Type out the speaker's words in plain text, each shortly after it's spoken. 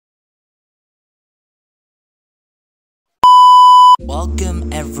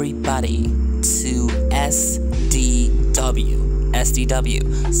Welcome everybody to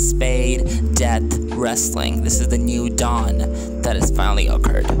SDW, Spade Death Wrestling. This is the new dawn that has finally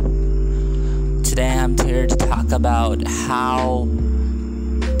occurred. Today I'm here to talk about how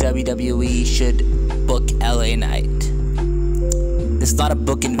WWE should book LA Knight. This is not a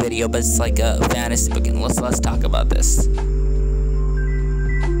booking video, but it's like a fantasy booking. Let's talk about this.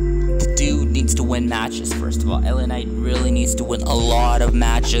 The dude needs to win matches, first of all. LA Knight really needs to win a lot of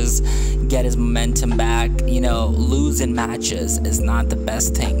matches, get his momentum back. Losing matches is not the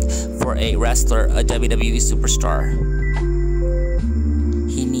best thing for a wrestler, a WWE superstar.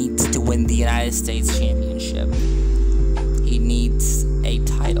 He needs to win the United States Championship. He needs a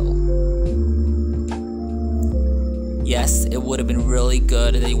title. Yes, it would have been really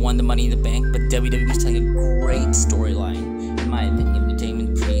good if they won the Money in the Bank, but WWE is telling a great storyline, in my opinion, with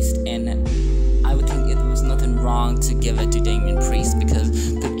Damien Priest, and I would think there was nothing wrong to give it to Damien Priest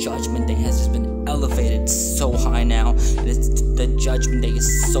because the Judgment Day has just been elevated so high now. The Judgment Day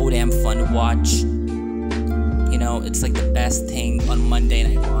is so damn fun to watch. It's like the best thing on Monday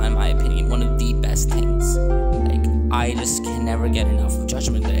Night Raw, in my opinion, one of the best things. I just can never get enough of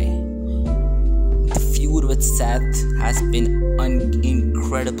Judgment Day. The feud with Seth has been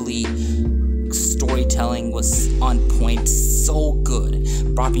incredibly, storytelling was on point, so good.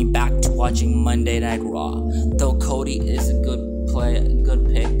 Brought me back to watching Monday Night Raw. Though Cody is a good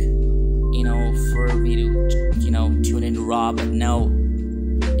pick, for me to, tune into Raw, but no,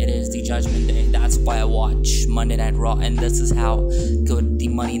 it is the Judgment Day. That's why I watch Monday Night Raw, and this is how good the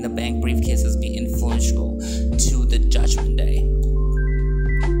Money in the Bank briefcase has been influential to the Judgment Day.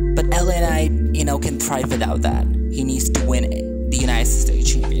 But LA Knight, can thrive without that. He needs to win the United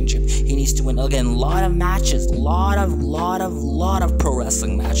States Championship. He needs to win, again, a lot of matches, lot of pro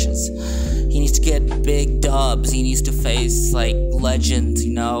wrestling matches. He needs to get big dubs. He needs to face legends.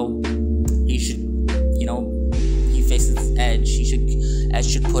 He should, he faces Edge. Edge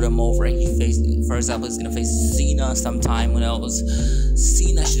should put him over. For example, he's gonna face Cena sometime.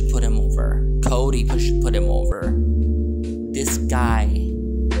 Cena should put him over. Cody should put him over. This guy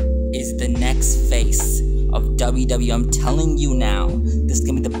is the next face of WWE. I'm telling you now, this is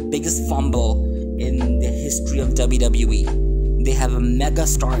gonna be the biggest fumble in the history of WWE. They have a mega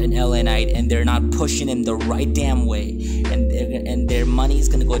star in LA Knight, and they're not pushing him the right damn way, and their money is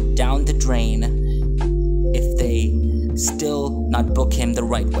gonna go down the drain if they still not book him the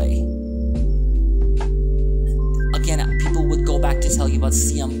right way. Again, people would go back to tell you about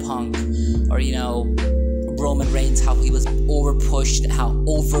CM Punk or Roman Reigns, how he was overpushed, how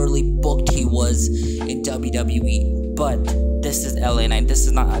overly booked he was in WWE. But this is LA Knight. This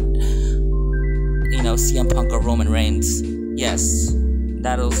is not CM Punk or Roman Reigns. Yes,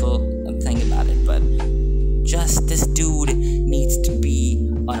 that also a thing about it, but just this dude needs to be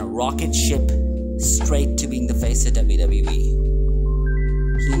on a rocket ship straight to being the face of WWE.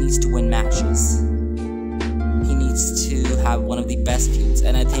 He needs to win matches. He needs to have one of the best feuds,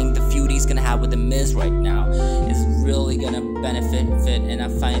 and I think the feud he's gonna have with The Miz right now is really gonna benefit, and I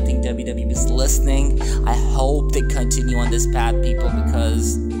finally think WWE is listening. I hope they continue on this path, people,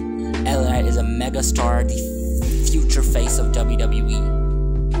 because LA Knight is a megastar, the future face of WWE.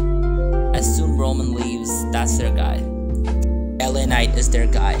 As soon Roman leaves, that's their guy. LA Knight is their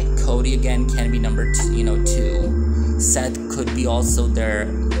guy. Cody again can be number two. Seth could be also their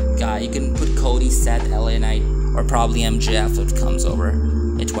guy. You can put Cody, Seth, LA Knight, or probably MJF if it comes over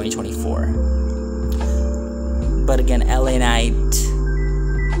in 2024. But again, LA Knight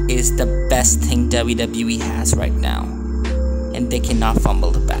is the best thing WWE has right now, and they cannot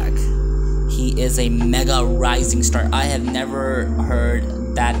fumble the bag. He is a mega rising star. I have never heard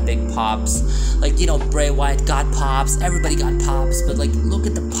that big pops. Bray Wyatt got pops, everybody got pops, but look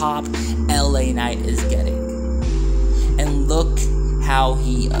at the pop LA Knight is getting. And look how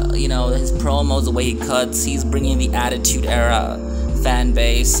he, his promos, the way he cuts, he's bringing the Attitude Era fan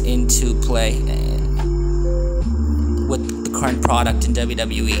base into play with the current product in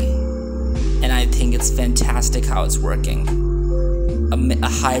WWE. And I think it's fantastic how it's working. A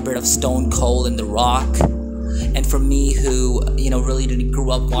hybrid of Stone Cold and The Rock. And for me, who, really didn't grow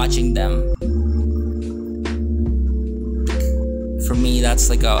up watching them, for me, that's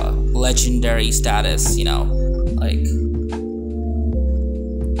like a legendary status,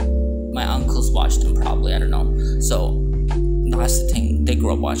 my uncles watched them probably, I don't know. So, that's the thing, they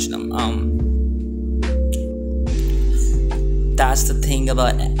grew up watching them. That's the thing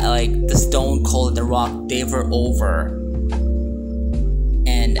about, the Stone Cold and The Rock, they were over.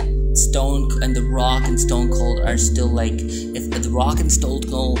 And The Rock and Stone Cold are still if The Rock and Stone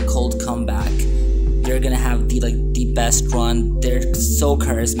Cold come back, they're gonna have the best run. They're so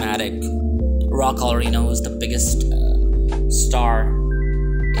charismatic. Rock already knows the biggest star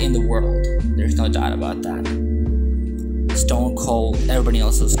in the world. There's no doubt about that. Stone Cold, everybody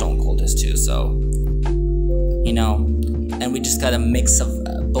knows who Stone Cold is too, so, you know, and we just got a mix of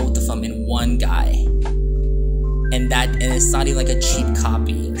both of them in one guy. And it's not even like a cheap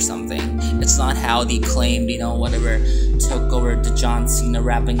copy or something. It's not how the Acclaimed, you know, whatever, took over the John Cena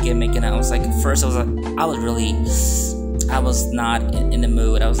rapping gimmick. And I was like, at first I was not in the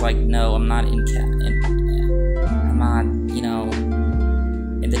mood. I was like, no, I'm not I'm not, you know,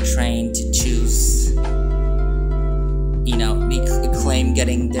 in the train to choose, you know, the Acclaimed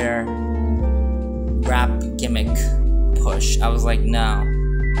getting their rap gimmick push. I was like, no.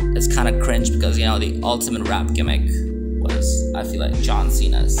 It's kind of cringe because, you know, the ultimate rap gimmick was, I feel like, John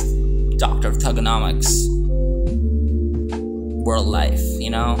Cena's Doctor of Thugonomics World Life, you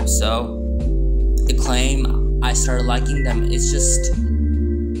know? So, Acclaim, I started liking them. It's just,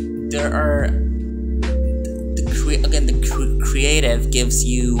 there are, the creative gives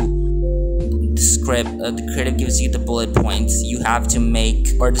you the script, the creative gives you the bullet points you have to make,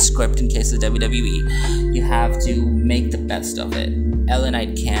 or the script in case of WWE, you have to make the best of it. LA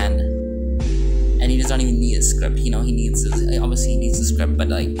Knight can, and he doesn't even need a script. You know, obviously he needs a script, but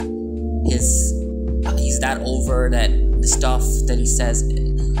like he's that over that the stuff that he says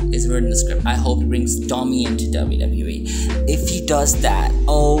is written in the script. I hope he brings Dummy into WWE. If he does that,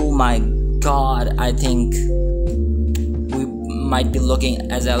 oh my god, I think we might be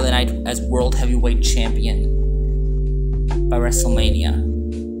looking as LA Knight as World Heavyweight Champion by WrestleMania.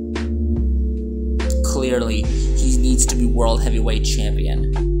 Clearly, he needs to be World Heavyweight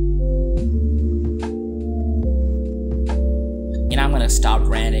Champion. And I'm gonna stop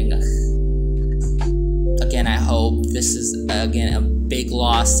ranting. Again, I hope this is, again, a big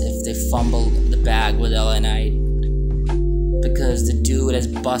loss if they fumble the bag with LA Knight. Because the dude has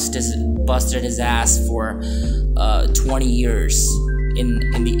busted his ass for 20 years in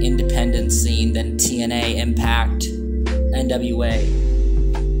the independent scene, then TNA, Impact, NWA.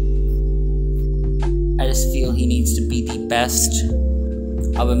 I just feel he needs to be the best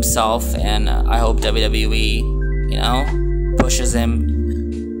of himself, and I hope WWE, you know, pushes him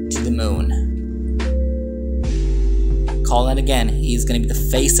to the moon. Call it again, he's gonna be the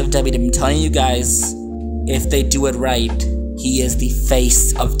face of WWE. I'm telling you guys, if they do it right, he is the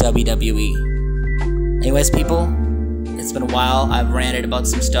face of WWE. Anyways, people, it's been a while. I've ranted about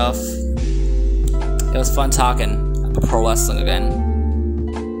some stuff. It was fun talking about pro wrestling again.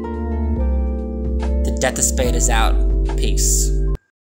 The Death of Spade is out. Peace.